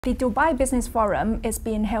The Dubai Business Forum is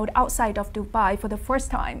being held outside of Dubai for the first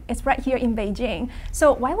time. It's right here in Beijing.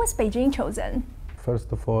 So why was Beijing chosen?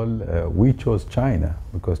 First of all, we chose China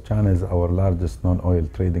because China is our largest non-oil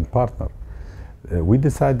trading partner. We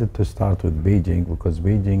decided to start with Beijing because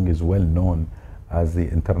Beijing is well known as the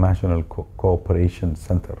international cooperation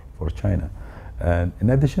center for China. And in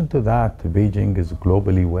addition to that, Beijing is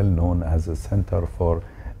globally well known as a center for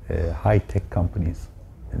high-tech companies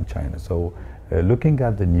in China. So looking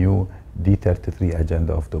at the new D33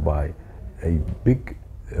 agenda of Dubai, a big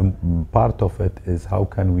part of it is how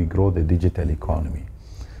can we grow the digital economy.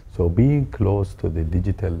 So being close to the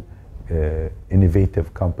digital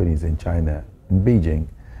innovative companies in China, in Beijing,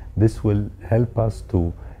 this will help us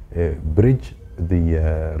to bridge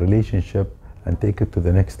the relationship and take it to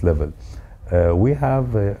the next level. We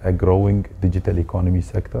have a growing digital economy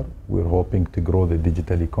sector. We're hoping to grow the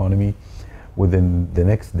digital economy within the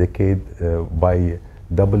next decade by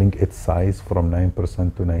doubling its size from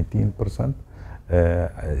 9% to 19%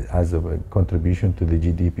 as a contribution to the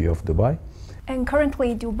GDP of Dubai. And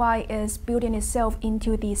currently, Dubai is building itself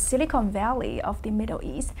into the Silicon Valley of the Middle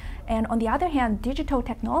East. And on the other hand, digital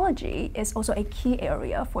technology is also a key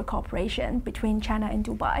area for cooperation between China and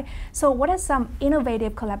Dubai. So what are some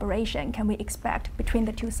innovative collaboration can we expect between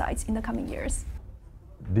the two sides in the coming years?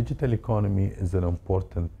 Digital economy is an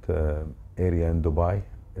important area in Dubai.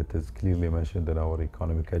 It is clearly mentioned in our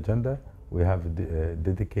economic agenda. We have a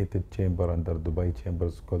dedicated chamber under Dubai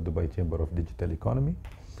Chambers called Dubai Chamber of Digital Economy.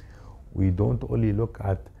 We don't only look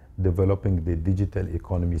at developing the digital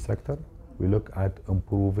economy sector, we look at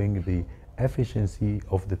improving the efficiency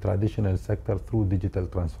of the traditional sector through digital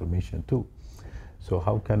transformation too. So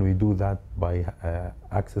how can we do that by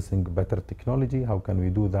accessing better technology? How can we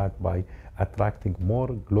do that by attracting more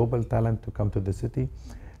global talent to come to the city?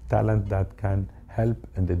 Talent that can help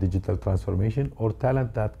in the digital transformation, or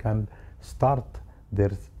talent that can start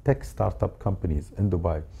their tech startup companies in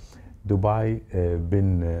Dubai. Dubai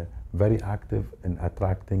been very active in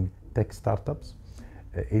attracting tech startups.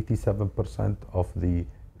 87% of the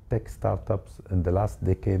tech startups in the last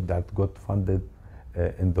decade that got funded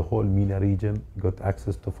in the whole MENA region got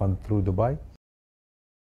access to fund through Dubai.